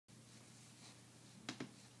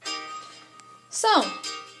So,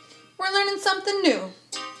 we're learning something new,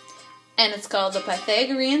 and it's called the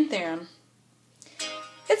Pythagorean Theorem.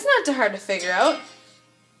 It's not too hard to figure out.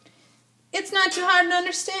 It's not too hard to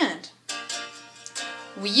understand.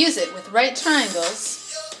 We use it with right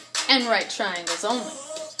triangles and right triangles only.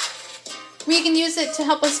 We can use it to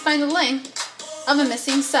help us find the length of a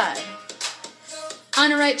missing side.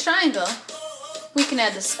 On a right triangle, we can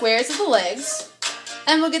add the squares of the legs,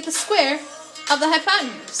 and we'll get the square of the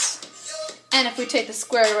hypotenuse. And if we take the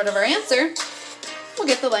square root of our answer, we'll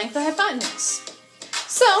get the length of the hypotenuse.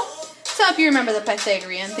 So, to help you remember the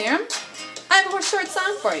Pythagorean Theorem, I have a short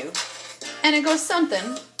song for you. And it goes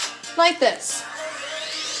something like this.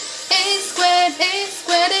 A squared,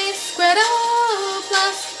 oh,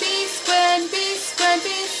 plus b squared,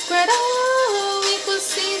 oh, equals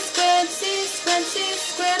c squared,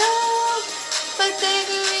 oh,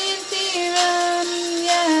 Pythagorean Theorem,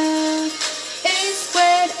 yeah. A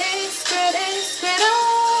squared,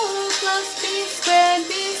 oh, plus b squared,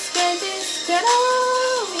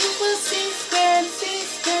 oh, equals c squared,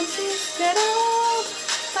 oh,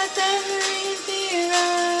 Pythagorean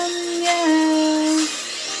Theorem, yeah.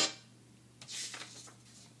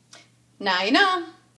 Now you know.